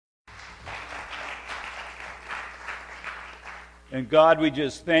And God, we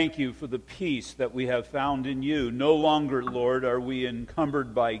just thank you for the peace that we have found in you. No longer, Lord, are we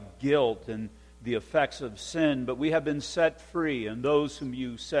encumbered by guilt and the effects of sin, but we have been set free, and those whom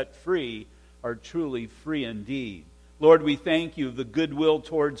you set free are truly free indeed. Lord, we thank you the goodwill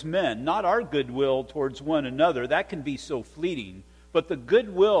towards men, not our goodwill towards one another. That can be so fleeting. But the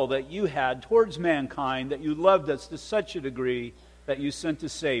goodwill that you had towards mankind, that you loved us to such a degree that you sent a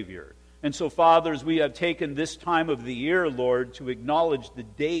Savior. And so, fathers, we have taken this time of the year, Lord, to acknowledge the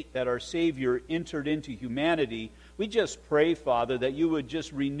date that our Savior entered into humanity. We just pray, Father, that you would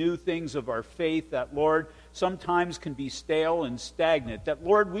just renew things of our faith that, Lord, sometimes can be stale and stagnant. That,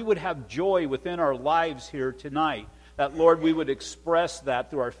 Lord, we would have joy within our lives here tonight. That, Lord, we would express that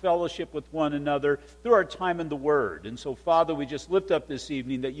through our fellowship with one another, through our time in the Word. And so, Father, we just lift up this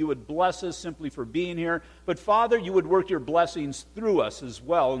evening that you would bless us simply for being here. But, Father, you would work your blessings through us as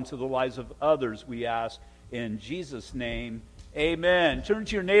well into the lives of others, we ask. In Jesus' name, amen. Turn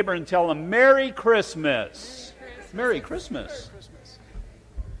to your neighbor and tell them, Merry Christmas. Merry Christmas. Merry Christmas.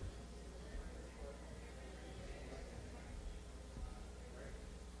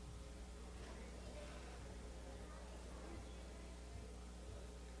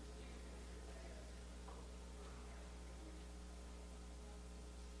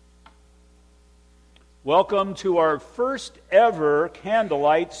 Welcome to our first ever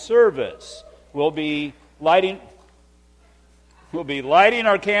candlelight service. We'll be lighting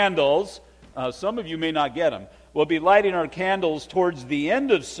our candles. Some of you may not get them. We'll be lighting our candles towards the end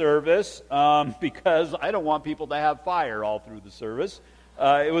of service because I don't want people to have fire all through the service.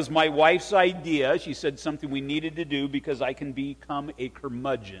 It was my wife's idea. She said something we needed to do because I can become a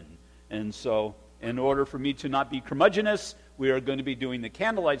curmudgeon. And so, in order for me to not be curmudgeonous, we are going to be doing the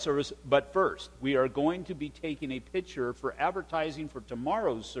candlelight service, but first, we are going to be taking a picture for advertising for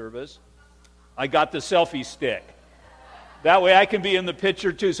tomorrow's service. I got the selfie stick. That way I can be in the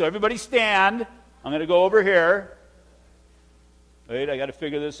picture too. So everybody stand. I'm going to go over here. Wait, I got to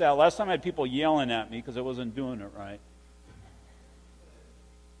figure this out. Last time I had people yelling at me because I wasn't doing it right.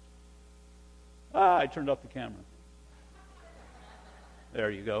 I turned off the camera. There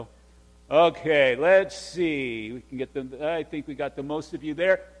you go. Okay, let's see. We can get them. I think we got the most of you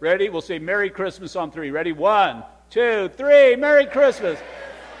there. Ready? We'll say Merry Christmas on three. Ready? 1, 2, 3. Merry Christmas.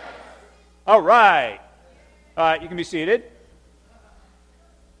 All right. You can be seated.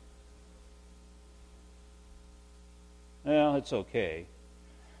 Well, it's okay.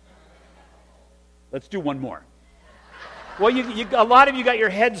 Let's do one more. Well, a lot of you got your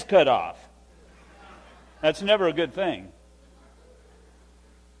heads cut off. That's never a good thing.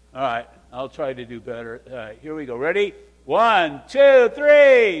 All right. I'll try to do better. All right, here we go. Ready? 1, 2,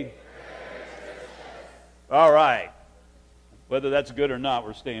 3. All right. Whether that's good or not,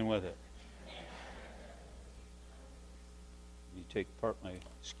 we're staying with it. You take part my,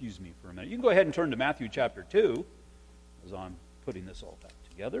 excuse me for a minute. You can go ahead and turn to Matthew chapter 2 as I'm putting this all back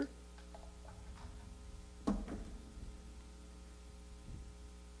together.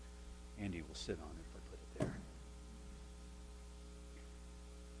 Andy will sit on it if I put it there.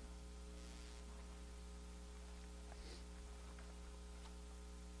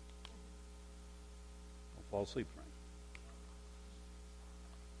 Fall asleep, Frank.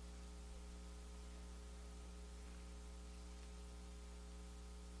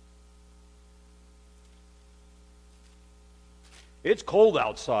 It's cold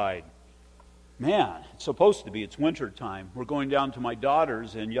outside. Man, it's supposed to be. It's winter time. We're going down to my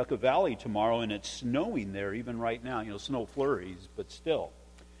daughter's in Yucca Valley tomorrow, and it's snowing there even right now. Snow flurries, but still.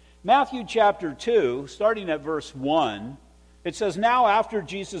 Matthew chapter 2, starting at verse 1, it says, Now after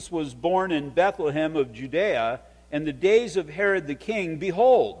Jesus was born in Bethlehem of Judea, in the days of Herod the king,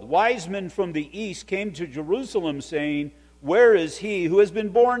 behold, wise men from the east came to Jerusalem, saying, Where is he who has been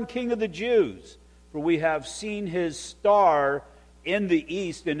born King of the Jews? For we have seen his star in the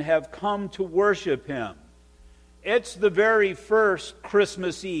east and have come to worship him. It's the very first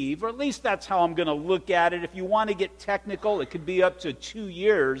Christmas Eve, or at least that's how I'm going to look at it. If you want to get technical, it could be up to 2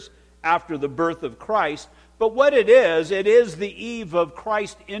 years after the birth of Christ. But what it is the eve of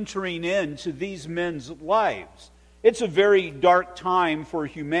Christ entering into these men's lives. It's a very dark time for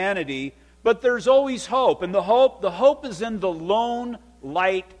humanity, but there's always hope. And the hope is in the lone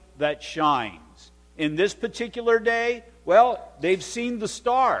light that shines. In this particular day, well, they've seen the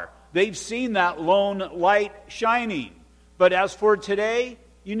star. They've seen that lone light shining. But as for today,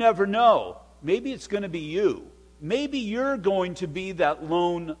 you never know. Maybe it's going to be you. Maybe you're going to be that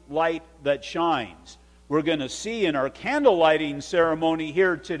lone light that shines. We're going to see in our candle lighting ceremony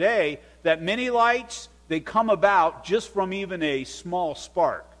here today that many lights, they come about just from even a small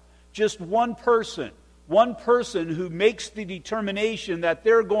spark. Just one person one person who makes the determination that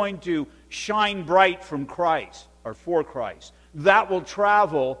they're going to shine bright from Christ, or for Christ. That will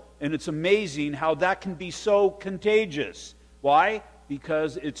travel, and it's amazing how that can be so contagious. Why?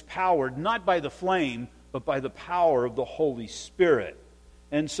 Because it's powered not by the flame, but by the power of the Holy Spirit.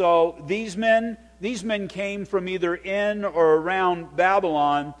 And so these men came from either in or around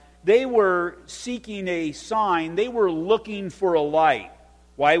Babylon. They were seeking a sign. They were looking for a light.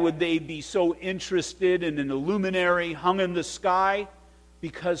 Why would they be so interested in an luminary hung in the sky?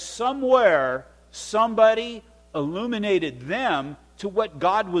 Because somewhere, somebody illuminated them to what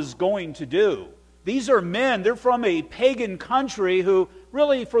God was going to do. These are men, they're from a pagan country who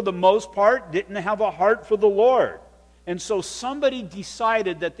really, for the most part, didn't have a heart for the Lord. And so somebody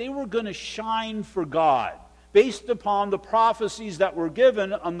decided that they were going to shine for God based upon the prophecies that were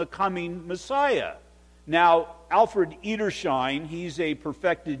given on the coming Messiah. Now, Alfred Edersheim, he's a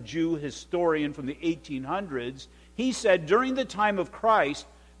perfected Jew historian from the 1800s, he said during the time of Christ,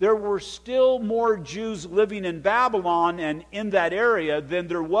 there were still more Jews living in Babylon and in that area than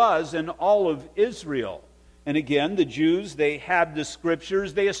there was in all of Israel. And again, the Jews, they had the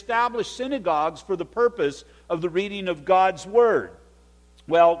scriptures. They established synagogues for the purpose of the reading of God's Word.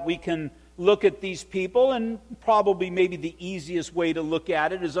 Well, we can look at these people, and probably maybe the easiest way to look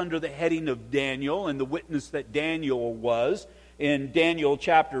at it is under the heading of Daniel and the witness that Daniel was. In Daniel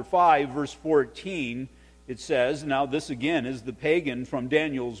chapter 5, verse 14, it says, now this again is the pagan from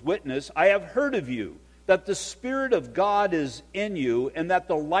Daniel's witness, I have heard of you, that the Spirit of God is in you, and that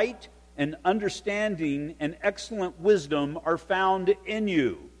the light and understanding and excellent wisdom are found in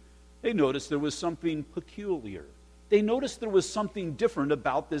you. They noticed there was something peculiar. They noticed there was something different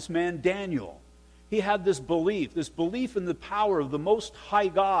about this man Daniel. He had this belief in the power of the Most High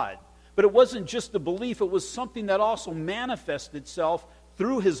God. But it wasn't just a belief, it was something that also manifested itself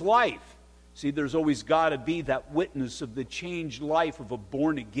through his life. See, there's always got to be that witness of the changed life of a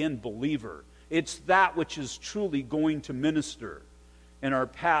born-again believer. It's that which is truly going to minister. In our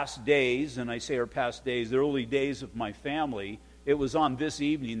past days, and I say our past days, the early days of my family, it was on this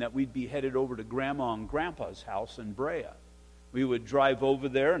evening that we'd be headed over to Grandma and Grandpa's house in Brea. We would drive over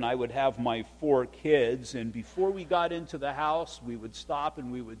there, and I would have my 4 kids, and before we got into the house, we would stop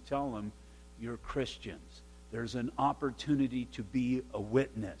and we would tell them, you're Christians. There's an opportunity to be a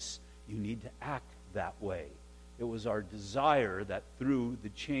witness. You need to act that way. It was our desire that through the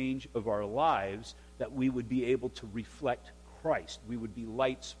change of our lives that we would be able to reflect Christ. We would be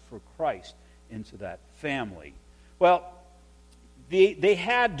lights for Christ into that family. Well, they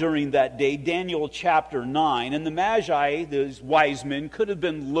had during that day Daniel chapter 9, and the Magi, those wise men, could have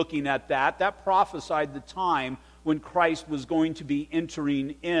been looking at that. That prophesied the time when Christ was going to be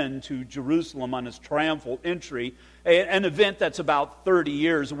entering into Jerusalem on his triumphal entry, an event that's about 30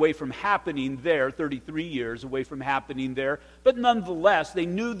 years away from happening there, 33 years away from happening there. But nonetheless, they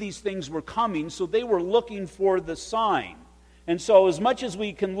knew these things were coming, so they were looking for the sign. And so as much as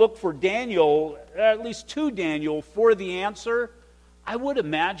we can look for Daniel, at least to Daniel, for the answer, I would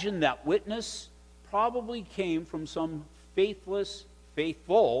imagine that witness probably came from some faithless,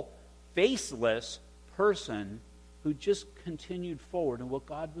 faceless person who just continued forward in what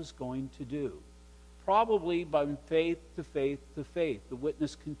God was going to do. Probably by faith to faith to faith, the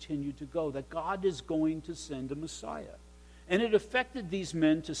witness continued to go, that God is going to send a Messiah. And it affected these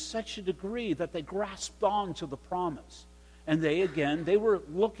men to such a degree that they grasped on to the promise. And they were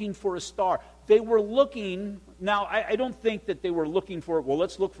looking for a star. They were looking, now I don't think that they were looking for, well,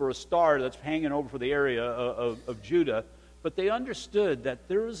 let's look for a star that's hanging over for the area of Judah. But they understood that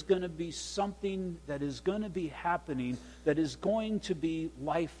there is going to be something that is going to be happening that is going to be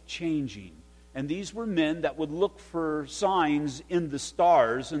life-changing. And these were men that would look for signs in the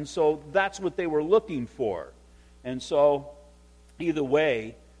stars, and so that's what they were looking for. And so, either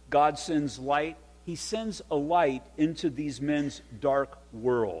way, God sends light. He sends a light into these men's dark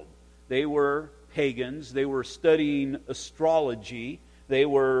world. They were pagans. They were studying astrology. They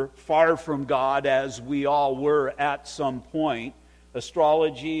were far from God, as we all were at some point.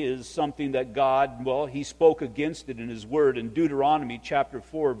 Astrology is something that God, well, He spoke against it in His Word. In Deuteronomy chapter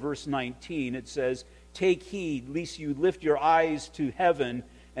 4, verse 19, it says, "Take heed, lest you lift your eyes to heaven,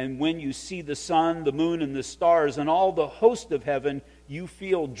 and when you see the sun, the moon, and the stars, and all the host of heaven, you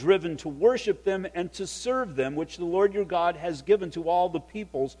feel driven to worship them and to serve them, which the Lord your God has given to all the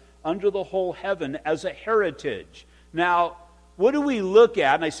peoples under the whole heaven as a heritage." Now, what do we look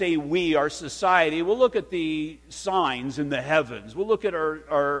at? And I say we, our society, we'll look at the signs in the heavens. We'll look at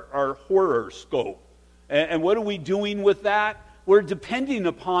our horoscope. And what are we doing with that? We're depending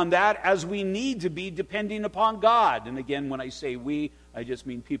upon that as we need to be depending upon God. And again, when I say we, I just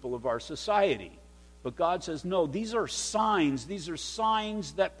mean people of our society. But God says, no, these are signs. These are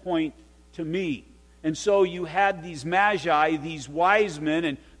signs that point to me. And so you had these magi, these wise men,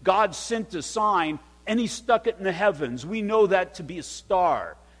 and God sent a sign, and he stuck it in the heavens. We know that to be a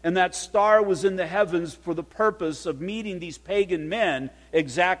star. And that star was in the heavens for the purpose of meeting these pagan men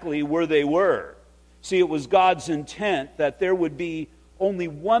exactly where they were. See, it was God's intent that there would be only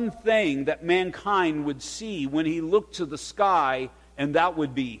one thing that mankind would see when he looked to the sky, and that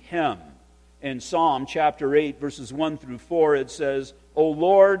would be him. In Psalm chapter 8, verses 1 through 4, it says, O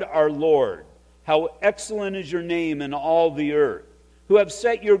Lord, our Lord, how excellent is your name in all the earth, who have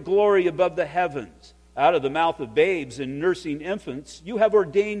set your glory above the heavens. Out of the mouth of babes and nursing infants, you have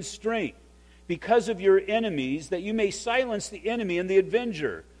ordained strength, because of your enemies, that you may silence the enemy and the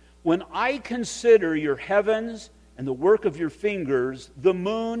avenger. When I consider your heavens and the work of your fingers, the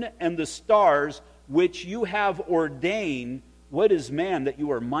moon and the stars, which you have ordained, what is man that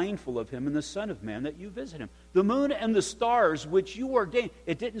you are mindful of him, and the Son of Man that you visit him? The moon and the stars which you ordained.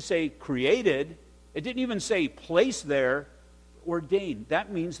 It didn't say created. It didn't even say placed there. Ordained.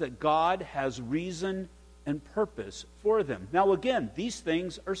 That means that God has reason and purpose for them. Now again, these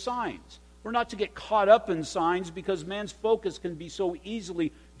things are signs. We're not to get caught up in signs because man's focus can be so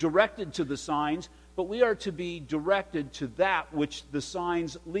easily directed to the signs, but we are to be directed to that which the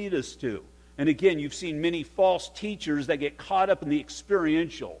signs lead us to. And again, you've seen many false teachers that get caught up in the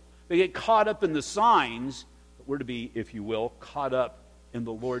experiential. They get caught up in the signs, but we're to be, if you will, caught up in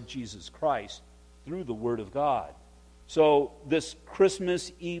the Lord Jesus Christ through the Word of God. So this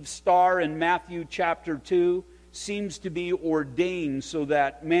Christmas Eve star in Matthew chapter 2 seems to be ordained so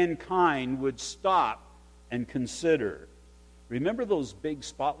that mankind would stop and consider. Remember those big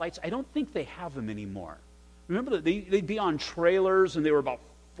spotlights? I don't think they have them anymore. Remember that they'd be on trailers and they were about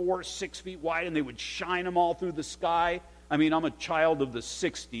 4-6 feet wide and they would shine them all through the sky. I mean, I'm a child of the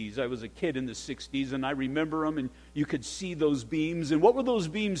 60s. I was a kid in the 60s and I remember them, and you could see those beams. And what were those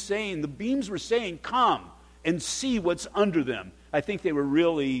beams saying? The beams were saying, come and see what's under them. I think they were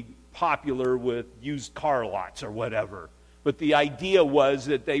really popular with used car lots or whatever. But the idea was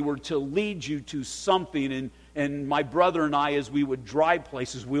that they were to lead you to something. And my brother and I, as we would drive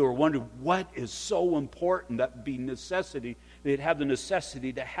places, we were wondering, what is so important? That would be necessity. They'd have the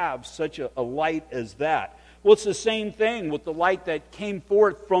necessity to have such a light as that. Well, it's the same thing with the light that came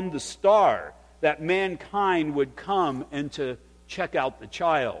forth from the star, that mankind would come and to check out the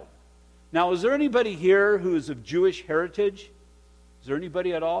child. Now, is there anybody here who is of Jewish heritage? Is there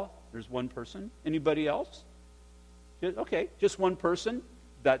anybody at all? There's one person. Anybody else? Okay, just one person.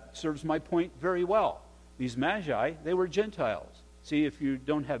 That serves my point very well. These magi, they were Gentiles. See, if you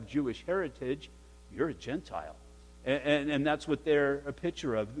don't have Jewish heritage, you're a Gentile. And that's what they're a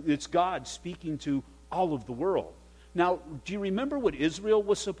picture of. It's God speaking to all of the world. Now, do you remember what Israel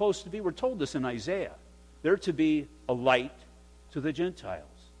was supposed to be? We're told this in Isaiah. They're to be a light to the Gentiles.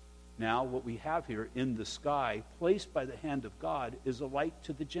 Now, what we have here in the sky, placed by the hand of God, is a light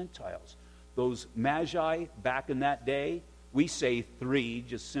to the Gentiles. Those magi back in that day, we say 3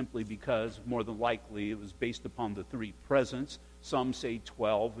 just simply because more than likely it was based upon the 3 presents. Some say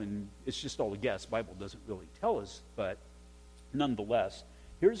 12, and it's just all a guess. The Bible doesn't really tell us, but nonetheless,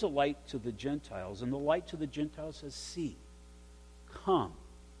 here's a light to the Gentiles, and the light to the Gentiles says, see, come,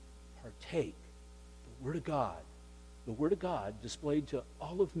 partake, the Word of God. The Word of God displayed to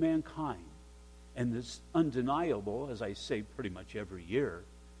all of mankind. And it's undeniable, as I say pretty much every year,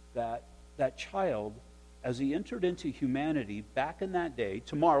 that that child, as he entered into humanity back in that day,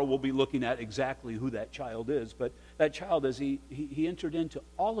 tomorrow we'll be looking at exactly who that child is, but that child, as he entered into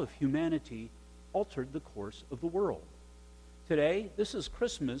all of humanity, altered the course of the world. Today, this is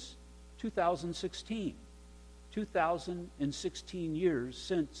Christmas 2016. 2016 years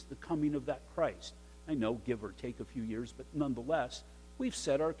since the coming of that Christ. I know, give or take a few years, but nonetheless, we've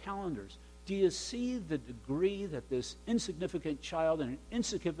set our calendars. Do you see the degree that this insignificant child in an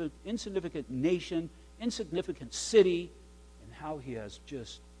insignificant nation, insignificant city, and how he has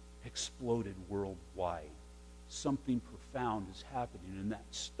just exploded worldwide? Something profound is happening, and that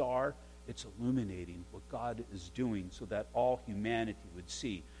star, it's illuminating what God is doing so that all humanity would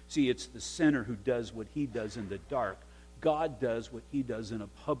see. See, it's the sinner who does what he does in the dark. God does what he does in a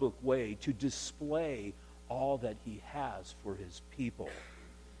public way to display all that he has for his people.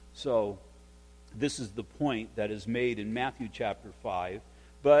 So, this is the point that is made in Matthew chapter 5.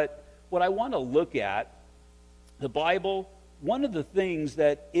 But what I want to look at, the Bible, one of the things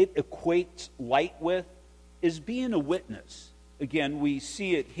that it equates light with is being a witness. Again, we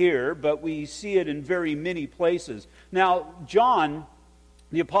see it here, but we see it in very many places. Now, John,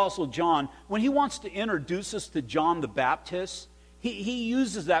 the Apostle John, when he wants to introduce us to John the Baptist, he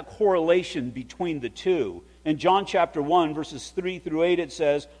uses that correlation between the two. In John chapter 1, verses 3 through 8, it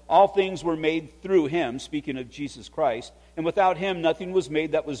says, all things were made through him, speaking of Jesus Christ, and without him nothing was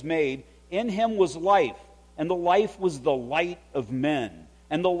made that was made. In him was life, and the life was the light of men.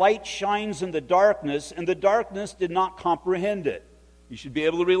 And the light shines in the darkness, and the darkness did not comprehend it. You should be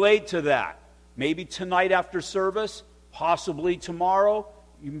able to relate to that. Maybe tonight after service, possibly tomorrow,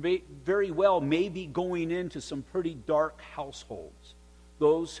 you may very well may be going into some pretty dark households.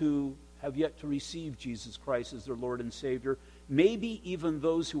 Those who have yet to receive Jesus Christ as their Lord and Savior, maybe even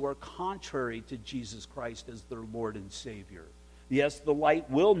those who are contrary to Jesus Christ as their Lord and Savior. Yes, the light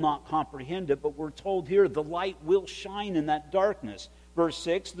will not comprehend it, but we're told here the light will shine in that darkness. Verse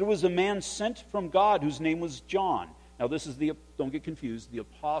 6, there was a man sent from God whose name was John. Now this is don't get confused, the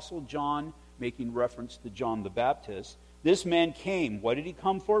Apostle John, making reference to John the Baptist. This man came, what did he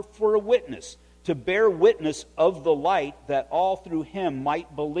come for? For a witness, to bear witness of the light, that all through him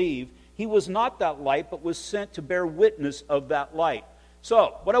might believe. He was not that light, but was sent to bear witness of that light.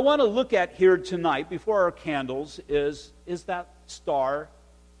 So, what I want to look at here tonight, before our candles, is that star,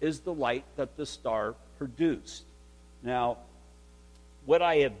 is the light that the star produced. Now, what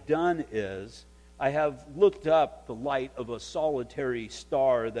I have done is, I have looked up the light of a solitary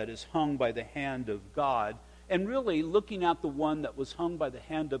star that is hung by the hand of God, and really looking at the one that was hung by the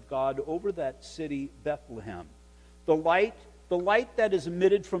hand of God over that city, Bethlehem. The light that is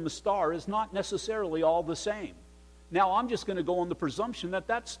emitted from a star is not necessarily all the same. Now, I'm just going to go on the presumption that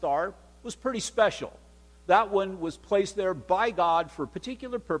that star was pretty special. That one was placed there by God for a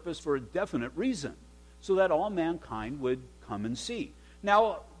particular purpose, for a definite reason, so that all mankind would come and see.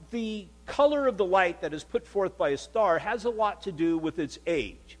 Now, the color of the light that is put forth by a star has a lot to do with its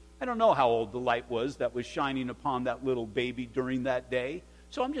age. I don't know how old the light was that was shining upon that little baby during that day,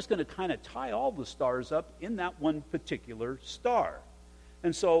 so I'm just going to kind of tie all the stars up in that one particular star.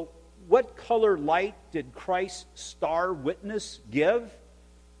 And so, what color light did Christ's star witness give?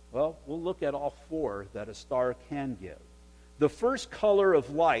 Well, we'll look at all four that a star can give. The first color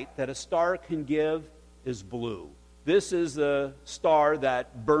of light that a star can give is blue. This is the star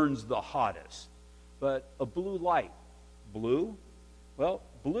that burns the hottest. But a blue light. Blue? Well,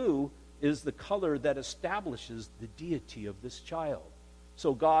 blue is the color that establishes the deity of this child.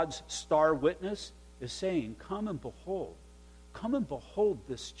 So God's star witness is saying, come and behold. Come and behold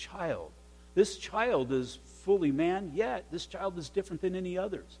this child. This child is fully man, yet this child is different than any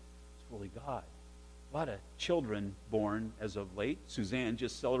others. It's fully God. A lot of children born as of late. Suzanne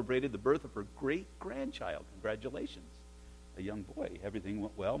just celebrated the birth of her great-grandchild. Congratulations. A young boy. Everything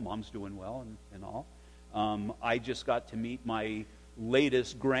went well. Mom's doing well and all. I just got to meet my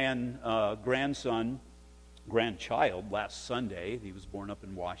latest grandchild last Sunday. He was born up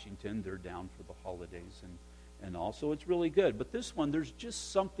in Washington. They're down for the holidays and all. So it's really good. But this one, there's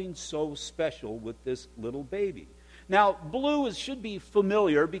just something so special with this little baby. Now, blue should be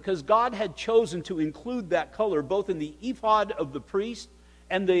familiar because God had chosen to include that color both in the ephod of the priest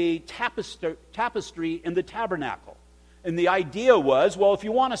and the tapestry in the tabernacle. And the idea was, well, if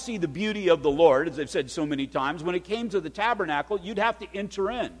you want to see the beauty of the Lord, as I've said so many times, when it came to the tabernacle, you'd have to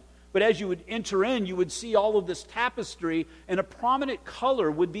enter in. But as you would enter in, you would see all of this tapestry, and a prominent color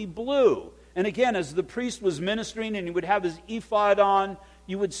would be blue. And again, as the priest was ministering and he would have his ephod on,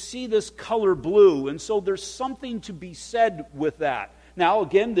 you would see this color blue. And so there's something to be said with that. Now,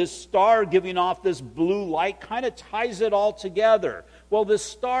 again, this star giving off this blue light kind of ties it all together. Well, this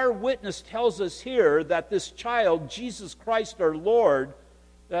star witness tells us here that this child, Jesus Christ our Lord,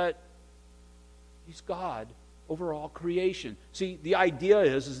 that he's God over all creation. See, the idea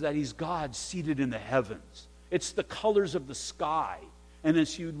is that he's God seated in the heavens. It's the colors of the sky. And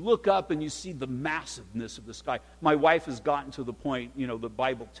as you look up and you see the massiveness of the sky, my wife has gotten to the point, the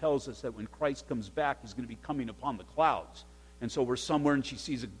Bible tells us that when Christ comes back, he's going to be coming upon the clouds. And so we're somewhere and she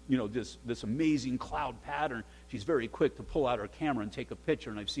sees this amazing cloud pattern. She's very quick to pull out her camera and take a picture,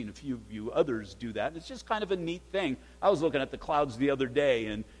 and I've seen a few of you others do that. It's just kind of a neat thing. I was looking at the clouds the other day,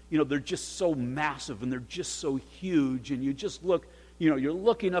 and they're just so massive and they're just so huge, and you just look, you're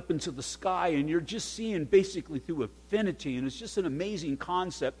looking up into the sky and you're just seeing basically through infinity, and it's just an amazing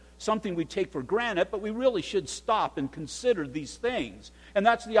concept, something we take for granted, but we really should stop and consider these things. And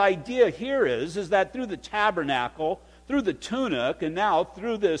that's the idea here is that through the tabernacle, through the tunic, and now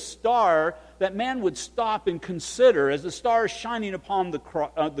through this star, that man would stop and consider, as the star is shining upon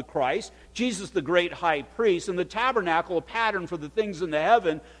the Christ, Jesus the great high priest, and the tabernacle a pattern for the things in the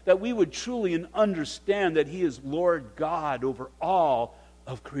heaven, that we would truly understand that he is Lord God over all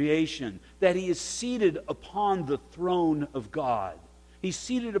of creation, that he is seated upon the throne of God. He's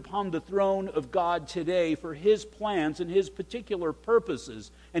seated upon the throne of God today for His plans and His particular purposes.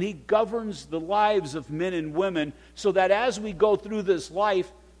 And He governs the lives of men and women so that as we go through this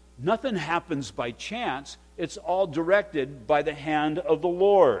life, nothing happens by chance. It's all directed by the hand of the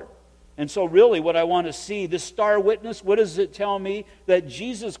Lord. And so really what I want to see, this star witness, what does it tell me? That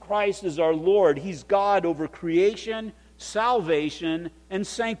Jesus Christ is our Lord. He's God over creation, salvation, and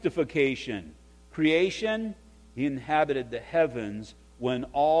sanctification. Creation, He inhabited the heavens when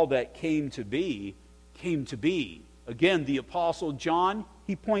all that came to be, came to be. Again, the Apostle John,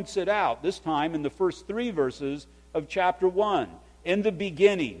 he points it out, this time in the first 3 verses of chapter 1. In the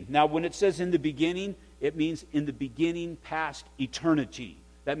beginning. Now, when it says in the beginning, it means in the beginning past eternity.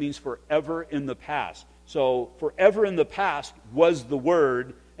 That means forever in the past. So, forever in the past was the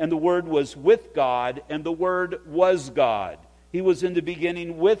Word, and the Word was with God, and the Word was God. He was in the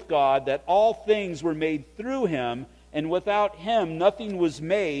beginning with God, that all things were made through Him, and without Him nothing was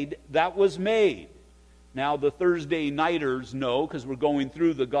made that was made. Now, the Thursday nighters know, because we're going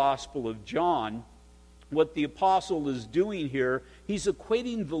through the Gospel of John, what the apostle is doing here, he's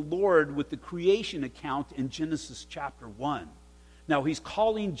equating the Lord with the creation account in Genesis chapter 1. Now, he's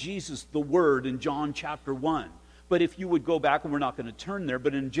calling Jesus the Word in John chapter 1. But if you would go back, and we're not going to turn there,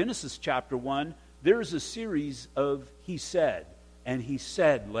 but in Genesis chapter 1, there's a series of He said, and He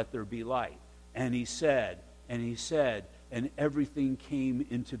said, let there be light. And He said, and He said, and everything came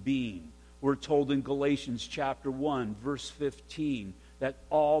into being. We're told in Galatians chapter 1, verse 15, that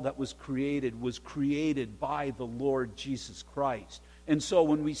all that was created by the Lord Jesus Christ. And so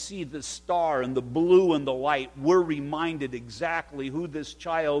when we see the star and the blue and the light, we're reminded exactly who this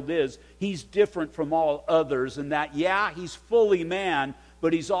child is. He's different from all others in that, yeah, He's fully man,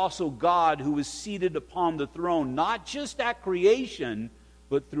 but He's also God who is seated upon the throne, not just at creation,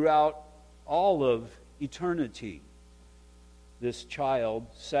 but throughout all of eternity. This child,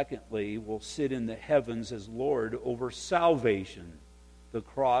 secondly, will sit in the heavens as Lord over salvation. The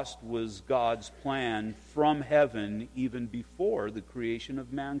cross was God's plan from heaven even before the creation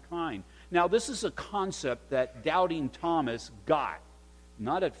of mankind. Now, this is a concept that doubting Thomas got.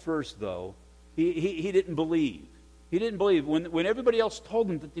 Not at first, though. He didn't believe. He didn't believe. When everybody else told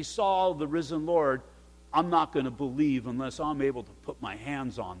him that they saw the risen Lord, I'm not going to believe unless I'm able to put my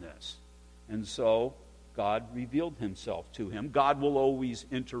hands on this. And so God revealed Himself to him. God will always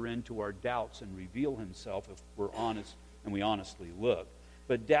enter into our doubts and reveal Himself if we're honest and we honestly look.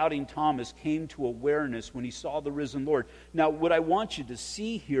 But doubting Thomas came to awareness when he saw the risen Lord. Now, what I want you to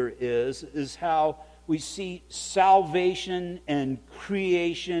see here is how we see salvation and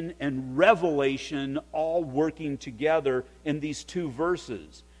creation and revelation all working together in these 2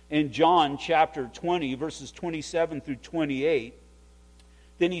 verses. In John chapter 20, verses 27 through 28,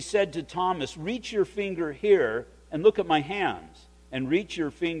 then He said to Thomas, reach your finger here and look at my hands, and reach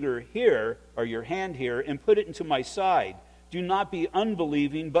your finger here, or your hand here, and put it into my side. Do not be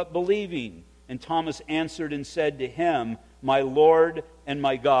unbelieving, but believing. And Thomas answered and said to Him, my Lord and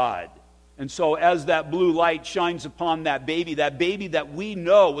my God. And so as that blue light shines upon that baby that we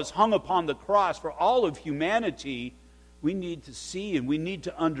know was hung upon the cross for all of humanity, we need to see and we need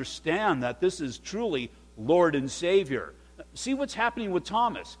to understand that this is truly Lord and Savior. See what's happening with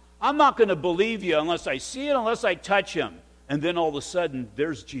Thomas. I'm not going to believe you unless I see it, unless I touch Him. And then all of a sudden,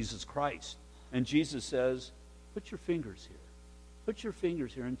 there's Jesus Christ. And Jesus says, put your fingers here. Put your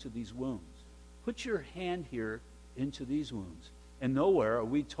fingers here into these wounds. Put your hand here into these wounds. And nowhere are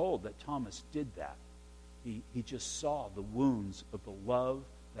we told that Thomas did that. He just saw the wounds of the love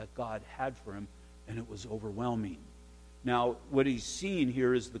that God had for him, and it was overwhelming. Now, what he's seeing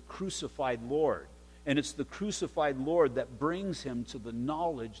here is the crucified Lord. And it's the crucified Lord that brings him to the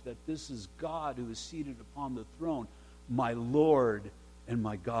knowledge that this is God who is seated upon the throne, my Lord and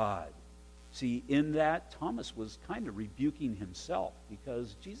my God. See, in that, Thomas was kind of rebuking himself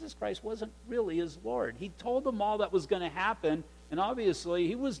because Jesus Christ wasn't really his Lord. He told them all that was going to happen, and obviously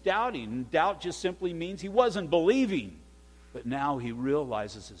he was doubting. And doubt just simply means he wasn't believing. But now he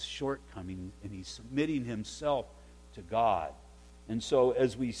realizes his shortcoming, and he's submitting himself to God. And so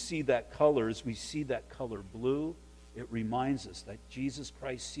as we see that color blue, it reminds us that Jesus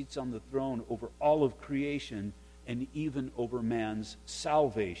Christ sits on the throne over all of creation and even over man's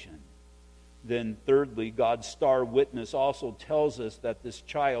salvation. Then thirdly, God's star witness also tells us that this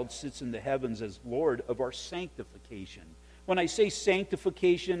child sits in the heavens as Lord of our sanctification. When I say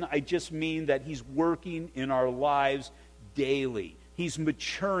sanctification, I just mean that He's working in our lives daily. He's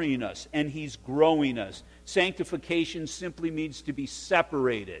maturing us and He's growing us. Sanctification simply means to be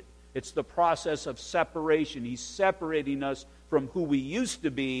separated. It's the process of separation. He's separating us from who we used to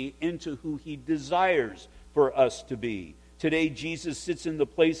be into who He desires for us to be. Today, Jesus sits in the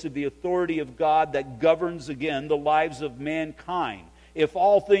place of the authority of God that governs, again, the lives of mankind. If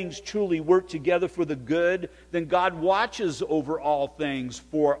all things truly work together for the good, then God watches over all things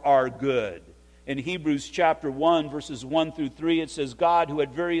for our good. In Hebrews chapter 1, verses 1 through 3, it says, God, who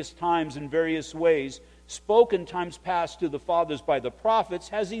at various times and various ways spoke in times past to the fathers by the prophets,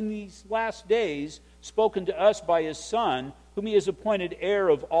 has in these last days spoken to us by his Son, whom he has appointed heir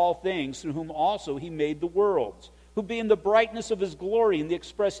of all things, through whom also he made the worlds, who being the brightness of his glory and the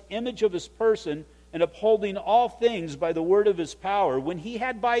express image of his person, and upholding all things by the word of his power, when he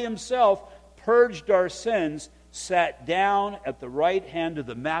had by himself purged our sins, sat down at the right hand of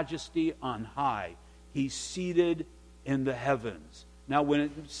the majesty on high. He's seated in the heavens. Now, when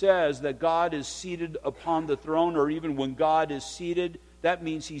it says that God is seated upon the throne, or even when God is seated, that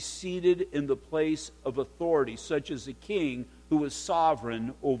means he's seated in the place of authority, such as a king who is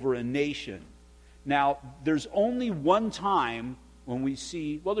sovereign over a nation. Now, there's only one time when we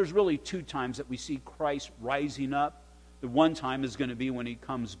see, well, there's really two times that we see Christ rising up. The one time is going to be when he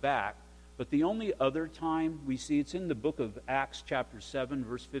comes back. But the only other time we see, it's in the book of Acts chapter 7,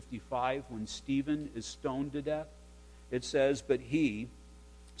 verse 55, when Stephen is stoned to death. It says, but he,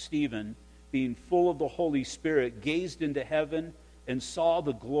 Stephen, being full of the Holy Spirit, gazed into heaven and saw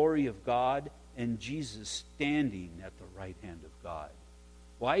the glory of God and Jesus standing at the right hand of God.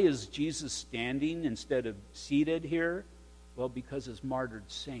 Why is Jesus standing instead of seated here? Well, because as martyred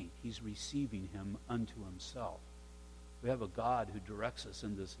saint, he's receiving him unto himself. We have a God who directs us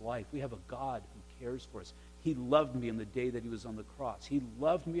in this life. We have a God who cares for us. He loved me on the day that he was on the cross. He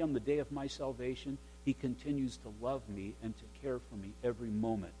loved me on the day of my salvation. He continues to love me and to care for me every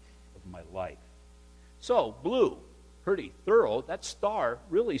moment of my life. So, blue, pretty thorough. That star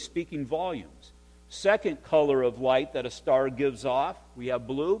really speaking volumes. Second color of light that a star gives off, we have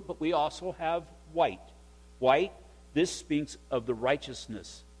blue, but we also have white. White, this speaks of the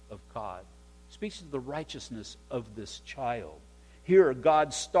righteousness of God. It speaks of the righteousness of this child. Here,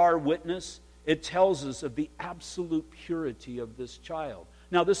 God's star witness, it tells us of the absolute purity of this child.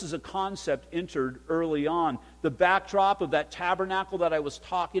 Now, this is a concept entered early on. The backdrop of that tabernacle that I was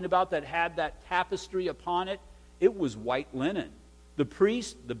talking about that had that tapestry upon it, it was white linen. The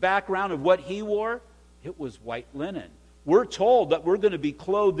priest, the background of what he wore, it was white linen. We're told that we're going to be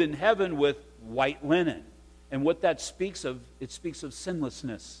clothed in heaven with white linen. And what that speaks of, it speaks of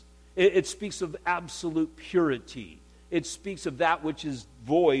sinlessness. It speaks of absolute purity. It speaks of that which is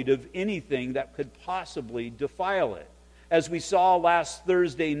void of anything that could possibly defile it. As we saw last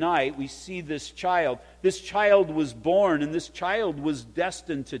Thursday night, we see this child. This child was born, and this child was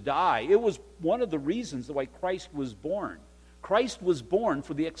destined to die. It was one of the reasons why Christ was born. Christ was born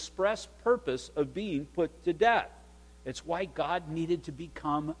for the express purpose of being put to death. It's why God needed to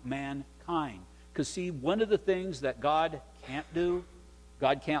become mankind. Because see, one of the things that God can't do,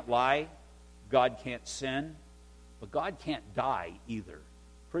 God can't lie, God can't sin, but God can't die either.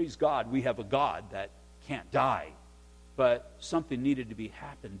 Praise God, we have a God that can't die. But something needed to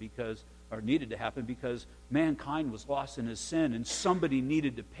happen because mankind was lost in his sin, and somebody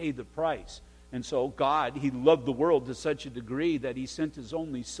needed to pay the price. And so God, he loved the world to such a degree that he sent his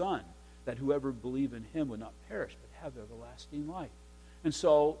only Son, that whoever believed in him would not perish but have everlasting life. And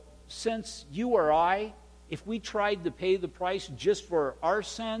so, since you or I, if we tried to pay the price just for our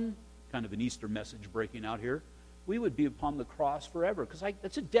sin, kind of an Easter message breaking out here, we would be upon the cross forever, because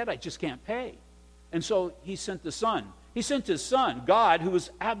that's a debt I just can't pay. And so he sent the Son. He sent his Son, God, who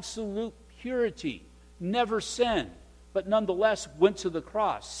was absolute purity, never sinned, but nonetheless went to the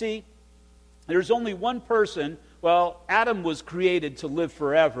cross. See, there's only one person. Well, Adam was created to live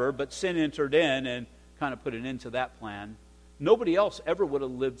forever, but sin entered in and kind of put an end to that plan. Nobody else ever would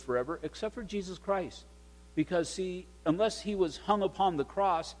have lived forever except for Jesus Christ. Because, see, unless he was hung upon the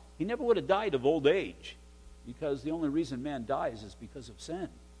cross, he never would have died of old age. Because the only reason man dies is because of sin.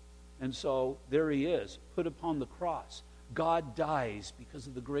 And so there he is, put upon the cross. God dies because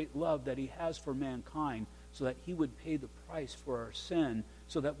of the great love that he has for mankind, so that he would pay the price for our sin,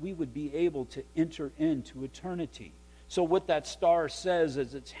 so that we would be able to enter into eternity. So what that star says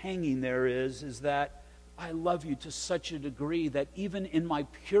as it's hanging there is that I love you to such a degree that even in my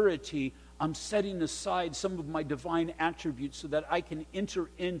purity, I'm setting aside some of my divine attributes so that I can enter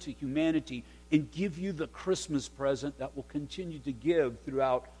into humanity and give you the Christmas present that will continue to give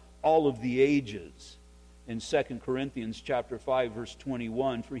throughout all of the ages. In 2 Corinthians chapter 5, verse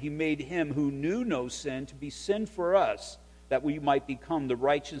 21, for he made him who knew no sin to be sin for us, that we might become the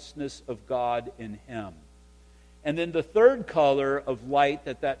righteousness of God in him. And then the third color of light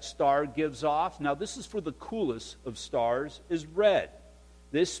that star gives off, now this is for the coolest of stars, is red.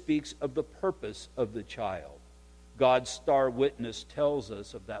 This speaks of the purpose of the child. God's star witness tells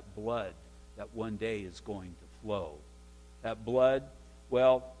us of that blood that one day is going to flow. That blood,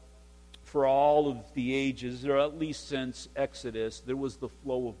 well, for all of the ages, or at least since Exodus, there was the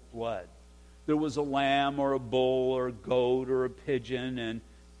flow of blood. There was a lamb or a bull or a goat or a pigeon and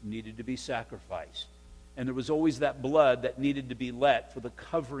needed to be sacrificed. And there was always that blood that needed to be let for the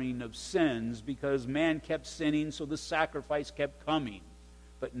covering of sins because man kept sinning, so the sacrifice kept coming.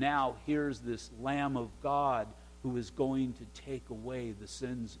 But now here's this Lamb of God who is going to take away the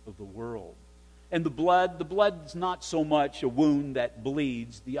sins of the world. And the blood's not so much a wound that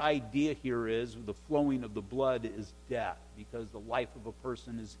bleeds. The idea here is the flowing of the blood is death because the life of a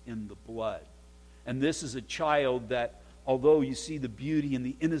person is in the blood. And this is a child that, although you see the beauty and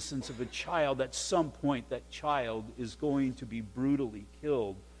the innocence of a child, at some point that child is going to be brutally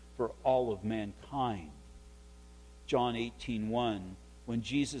killed for all of mankind. John 18:1, when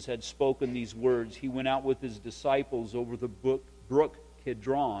Jesus had spoken these words, he went out with his disciples over the brook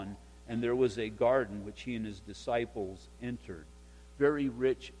Kidron, and there was a garden which he and his disciples entered. Very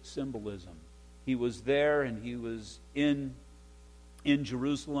rich symbolism. He was there and he was in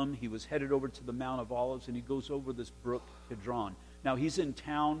Jerusalem. He was headed over to the Mount of Olives, and he goes over this brook Kidron. Now, he's in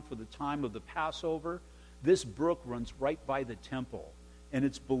town for the time of the Passover. This brook runs right by the temple, and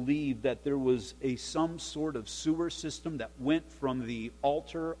it's believed that there was some sort of sewer system that went from the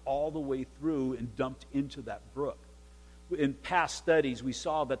altar all the way through and dumped into that brook. In past studies, we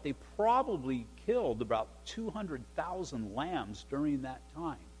saw that they probably killed about 200,000 lambs during that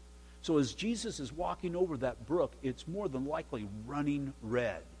time. So as Jesus is walking over that brook, it's more than likely running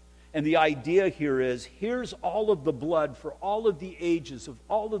red. And the idea here is, here's all of the blood for all of the ages of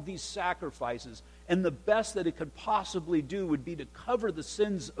all of these sacrifices, and the best that it could possibly do would be to cover the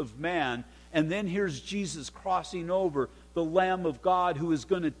sins of man. And then here's Jesus crossing over, the Lamb of God who is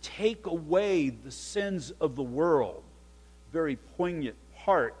going to take away the sins of the world. Very poignant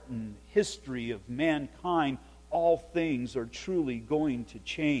part in history of mankind. All things are truly going to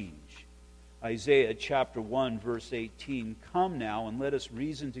change. Isaiah chapter 1, verse 18, "Come now and let us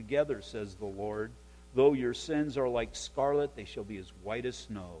reason together, says the Lord. Though your sins are like scarlet, they shall be as white as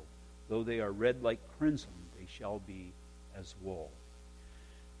snow. Though they are red like crimson, they shall be as wool."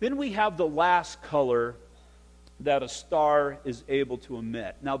 Then we have the last color that a star is able to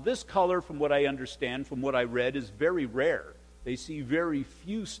emit. Now this color, from what I understand, from what I read, is very rare. They see very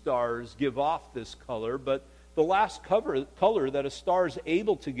few stars give off this color, but the last color that a star is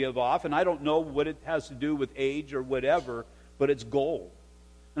able to give off, and I don't know what it has to do with age or whatever, but it's gold.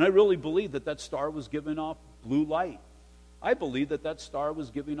 And I really believe that that star was giving off blue light. I believe that that star was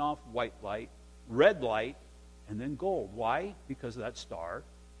giving off white light, red light, and then gold. Why? Because that star,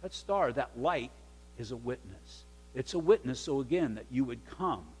 that light is a witness. It's a witness, so again, that you would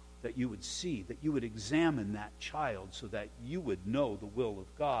come, that you would see, that you would examine that child so that you would know the will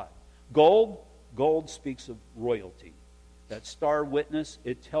of God. Gold speaks of royalty. That star witness,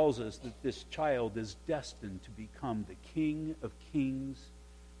 it tells us that this child is destined to become the King of Kings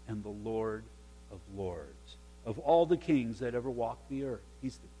and the Lord of Lords. Of all the kings that ever walked the earth,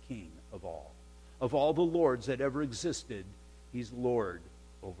 he's the King of all. Of all the lords that ever existed, he's Lord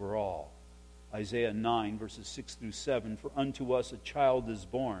over all. Isaiah 9, verses 6 through 7, "For unto us a child is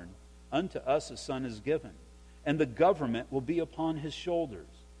born, unto us a son is given, and the government will be upon his shoulders.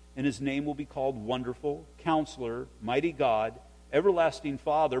 And his name will be called Wonderful, Counselor, Mighty God, Everlasting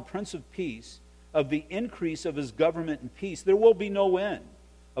Father, Prince of Peace. Of the increase of his government and peace there will be no end,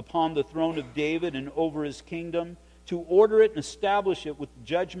 upon the throne of David and over his kingdom, to order it and establish it with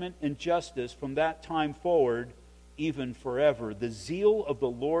judgment and justice from that time forward, even forever. The zeal of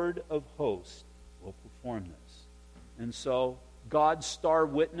the Lord of hosts will perform this." And so, God's star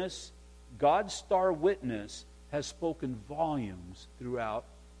witness has spoken volumes throughout,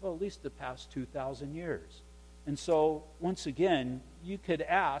 well, at least the past 2,000 years. And so, once again, you could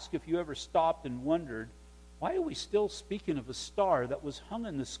ask, if you ever stopped and wondered, why are we still speaking of a star that was hung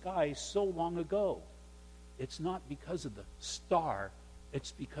in the sky so long ago? It's not because of the star,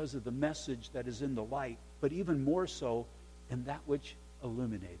 it's because of the message that is in the light, but even more so in that which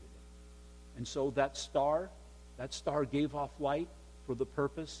illuminated it. And so that star gave off light for the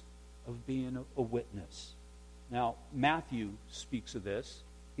purpose of being a witness. Now, Matthew speaks of this.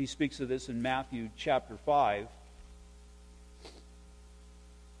 He speaks of this in Matthew chapter 5,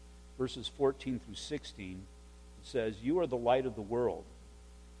 verses 14 through 16. It says, "You are the light of the world.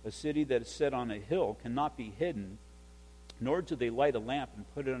 A city that is set on a hill cannot be hidden, nor do they light a lamp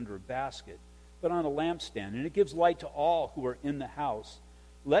and put it under a basket, but on a lampstand, and it gives light to all who are in the house.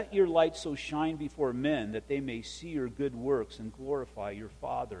 Let your light so shine before men that they may see your good works and glorify your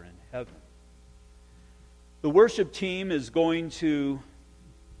Father in heaven." The worship team is going to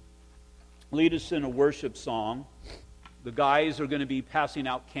lead us in a worship song. The guys are going to be passing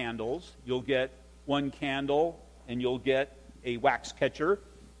out candles. You'll get one candle, and you'll get a wax catcher.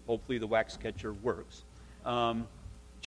 Hopefully the wax catcher works.